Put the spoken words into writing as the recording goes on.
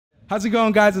How's it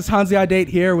going, guys? It's Hansi Date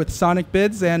here with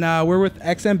Sonicbids, and we're with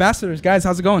X Ambassadors. Guys,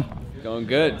 how's it going? Going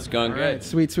good. It's going good. Right,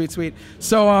 sweet, sweet, sweet.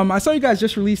 So I saw you guys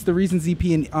just released the Reasons EP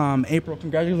in April.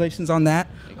 Congratulations on that.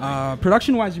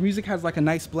 Production-wise, your music has like a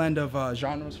nice blend of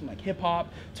genres from like hip-hop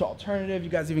to alternative. You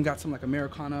guys even got some like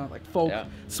Americana, like folk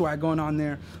swag going on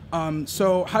there.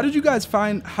 So how do you guys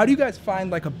find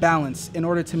like a balance in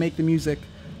order to make the music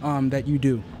that you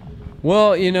do?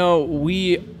 Well, you know,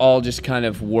 we all just kind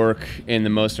of work in the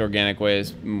most organic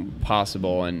ways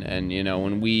possible, and you know,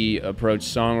 when we approach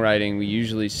songwriting, we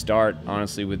usually start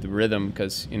honestly with the rhythm,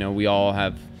 because you know, we all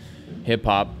have hip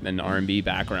hop and R&B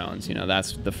backgrounds. You know,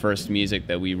 that's the first music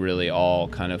that we really all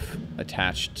kind of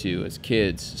attached to as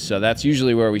kids. So that's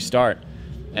usually where we start,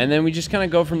 and then we just kind of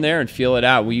go from there and feel it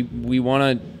out. We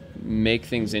want to make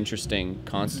things interesting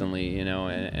constantly, you know,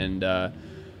 and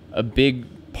a big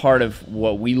part of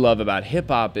what we love about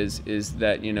hip-hop is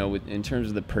that, you know, in terms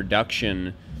of the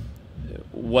production,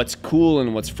 what's cool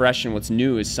and what's fresh and what's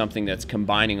new is something that's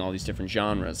combining all these different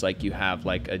genres. Like you have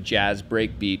like a jazz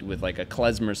breakbeat with like a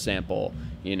klezmer sample,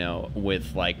 you know,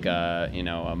 with like you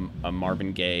know, a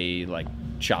Marvin Gaye like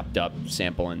chopped up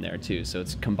sample in there too. So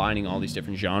it's combining all these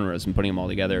different genres and putting them all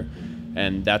together,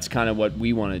 and that's kind of what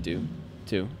we want to do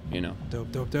too, you know.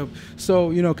 Dope. So,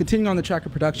 you know, continuing on the track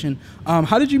of production,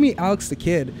 how did you meet Alex the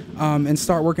Kid and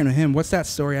start working with him? What's that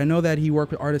story? I know that he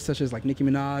worked with artists such as like Nicki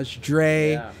Minaj,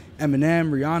 Dre,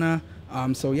 Eminem, Rihanna.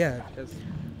 So yeah.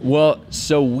 Well,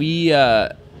 so we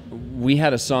had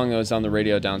a song that was on the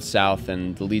radio down south,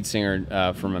 and the lead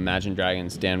singer from Imagine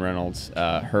Dragons, Dan Reynolds,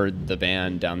 heard the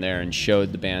band down there and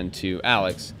showed the band to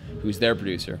Alex, who's their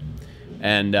producer.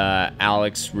 And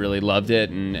Alex really loved it,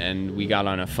 and we got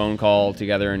on a phone call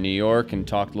together in New York and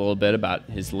talked a little bit about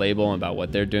his label and about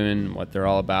what they're doing, what they're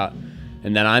all about.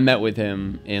 And then I met with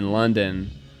him in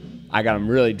London. I got him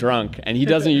really drunk, and he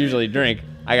doesn't usually drink.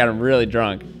 I got him really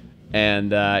drunk.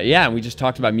 And yeah, we just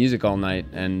talked about music all night.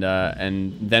 And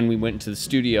then we went into the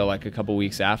studio like a couple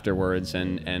weeks afterwards,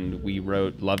 and we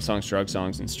wrote Love Songs, Drug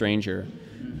Songs, and Stranger.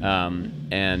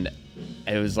 And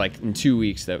it was like in 2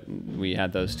 weeks that we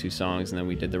had those two songs, and then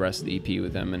we did the rest of the EP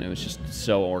with them, and it was just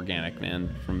so organic,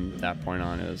 man. From that point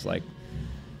on, it was like,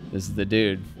 this is the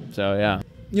dude. So yeah.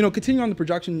 You know, continuing on the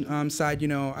production side, you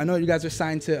know, I know you guys are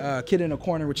signed to Kid in a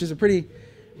Corner, which is a pretty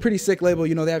sick label.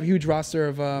 You know, they have a huge roster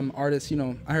of artists. You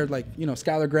know, I heard like, you know,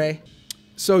 Skylar Grey.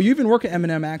 So you've been working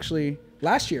Eminem actually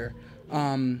last year.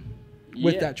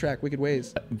 With that track, Wicked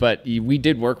Ways. But we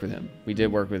did work with him. We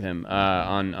did work with him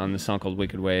on the song called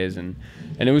Wicked Ways, and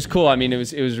it was cool. I mean, it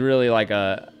was really like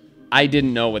I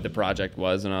didn't know what the project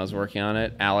was when I was working on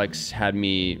it. Alex had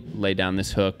me lay down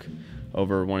this hook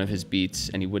over one of his beats,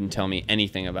 and he wouldn't tell me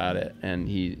anything about it. And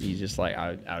he just like,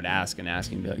 I would ask and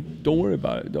ask and be like, don't worry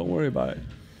about it, don't worry about it.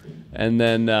 And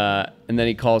then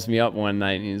he calls me up one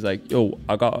night and he's like, yo,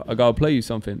 I gotta play you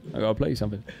something. I gotta play you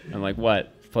something. I'm like,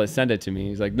 what? Send it to me.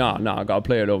 He's like, no, I gotta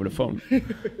play it over the phone.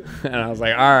 And I was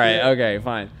like, all right, okay,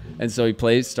 fine. And so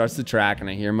he starts the track, and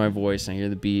I hear my voice, and I hear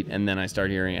the beat, and then I start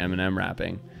hearing Eminem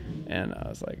rapping, and I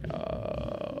was like,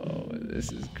 oh,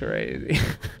 this is crazy.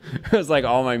 It was like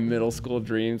all my middle school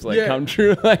dreams like come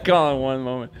true like all in one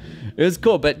moment. It was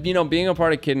cool, but you know, being a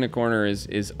part of Kid in a Corner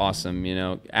is awesome. You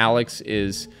know, Alex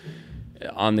is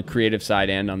on the creative side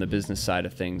and on the business side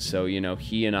of things. So you know,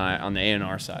 he and I on the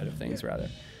A&R side of things rather.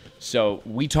 So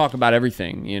we talk about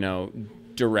everything, you know,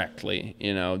 directly.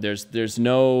 You know, there's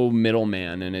no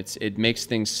middleman, and it makes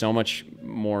things so much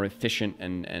more efficient,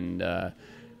 and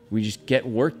we just get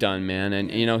work done, man.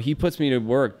 And you know, he puts me to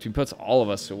work. He puts all of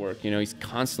us to work. You know, he's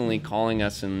constantly calling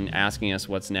us and asking us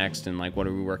what's next and like what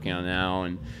are we working on now,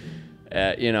 and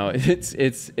you know,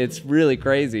 it's really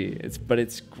crazy. But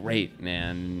it's great,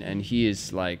 man. And he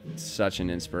is like such an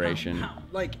inspiration.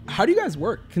 How do you guys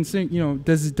work? Considering, you know,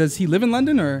 does he live in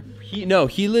London or? No,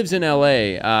 he lives in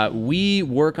LA. We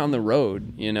work on the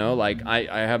road. You know, like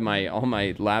I have all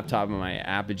my laptop and my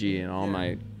Apogee and all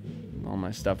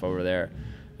my stuff over there.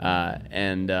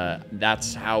 And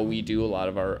that's how we do a lot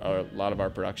of our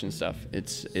production stuff.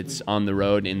 It's on the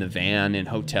road, in the van, in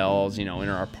hotels, you know, in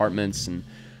our apartments, and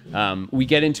we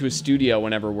get into a studio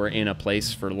whenever we're in a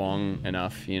place for long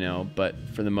enough, you know, but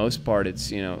for the most part,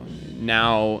 it's, you know,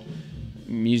 now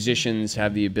musicians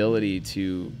have the ability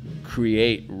to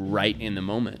create right in the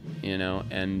moment, you know,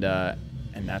 and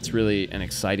that's really an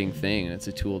exciting thing, and it's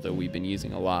a tool that we've been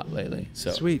using a lot lately.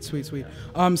 So sweet.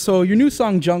 So your new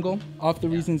song Jungle off the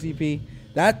Reasons EP,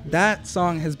 that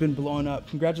song has been blowing up.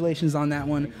 Congratulations on that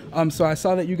one. So I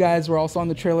saw that you guys were also on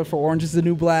the trailer for Orange is the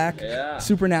New Black.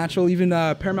 Supernatural. Even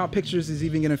Paramount Pictures is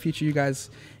even going to feature you guys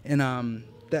in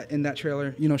that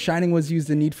trailer. You know, Shining was used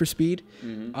in Need for Speed.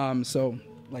 So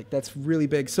Like that's really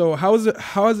big. So how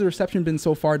has the reception been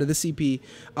so far to this EP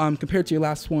compared to your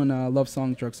last one, Love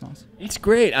Songs, Drug Songs? It's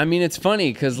great. I mean, it's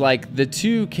funny because like the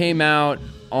two came out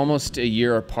almost a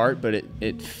year apart, but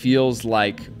it feels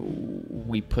like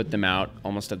we put them out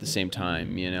almost at the same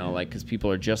time, you know, like because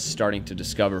people are just starting to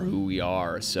discover who we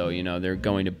are. So, you know, they're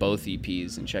going to both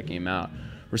EPs and checking them out.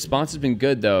 Response has been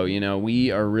good though. You know,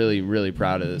 we are really, really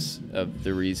proud of this, of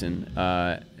The Reason.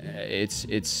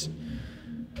 It's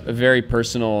a very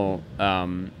personal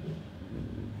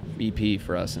EP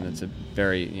for us, and it's a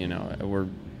very, you know,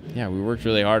 we worked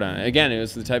really hard on it. Again, it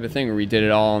was the type of thing where we did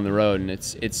it all on the road, and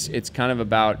it's kind of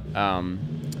about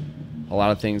a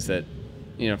lot of things that,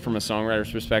 you know, from a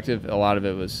songwriter's perspective, a lot of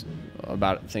it was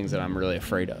about things that I'm really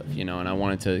afraid of, you know, and I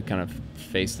wanted to kind of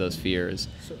face those fears,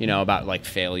 you know, about like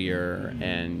failure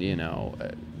and, you know,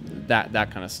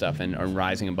 that kind of stuff, and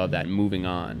rising above that and moving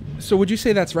on. So would you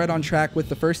say that's right on track with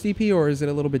the first EP, or is it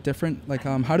a little bit different? Like,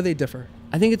 how do they differ?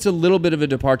 I think it's a little bit of a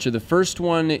departure. The first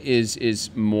one is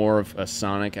more of a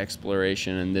sonic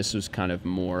exploration, and this was kind of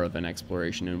more of an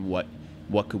exploration in what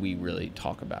could we really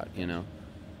talk about, you know?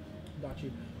 Got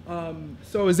you.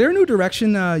 So is there a new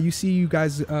direction you see you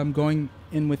guys going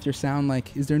in with your sound?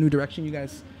 Like, is there a new direction you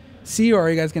guys see, or are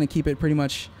you guys going to keep it pretty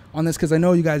much on this? Because I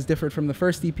know you guys differed from the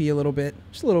first EP a little bit,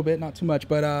 just a little bit, not too much.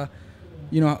 But,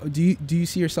 you know, do you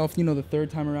see yourself, you know, the third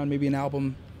time around, maybe an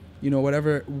album, you know,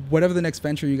 whatever the next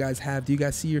venture you guys have, do you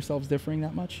guys see yourselves differing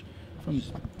that much? From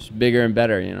just bigger and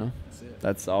better, you know?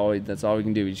 That's all we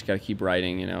can do. We just got to keep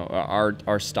writing, you know?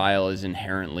 Our style is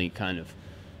inherently kind of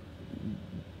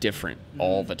different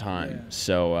all the time. Yeah.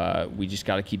 So we just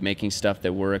got to keep making stuff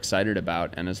that we're excited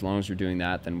about, and as long as we're doing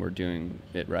that, then we're doing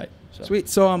it right. So. Sweet.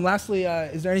 So lastly,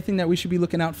 is there anything that we should be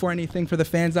looking out for, anything for the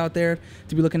fans out there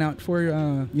to be looking out for,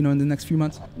 you know, in the next few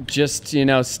months? Just, you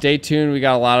know, stay tuned. We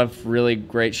got a lot of really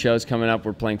great shows coming up.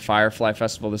 We're playing Firefly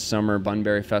Festival this summer,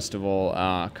 Bunbury Festival,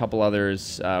 a couple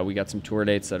others. We got some tour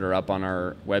dates that are up on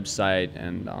our website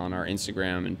and on our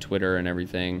Instagram and Twitter and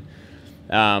everything.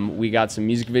 We got some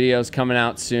music videos coming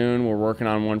out soon. We're working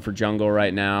on one for Jungle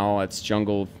right now. It's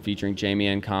Jungle featuring Jamie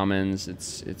N. Commons.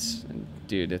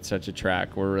 Dude, it's such a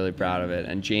track. We're really proud of it.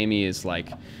 And Jamie is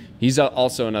like, he's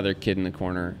also another kid in the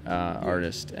corner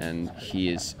artist, and he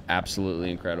is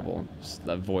absolutely incredible. Just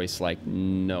a voice like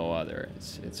no other.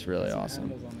 It's really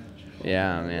awesome.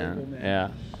 Yeah, man. Yeah.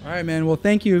 All right, man. Well,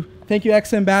 thank you,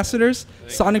 X Ambassadors,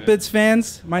 Sonicbids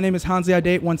fans. My name is Hansi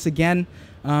Adate once again.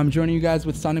 I'm joining you guys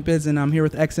with Sonicbids, and I'm here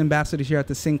with X Ambassadors here at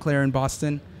the Sinclair in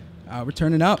Boston. We're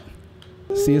turning up.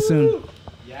 See you soon.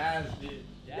 Yes, dude.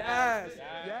 Yes.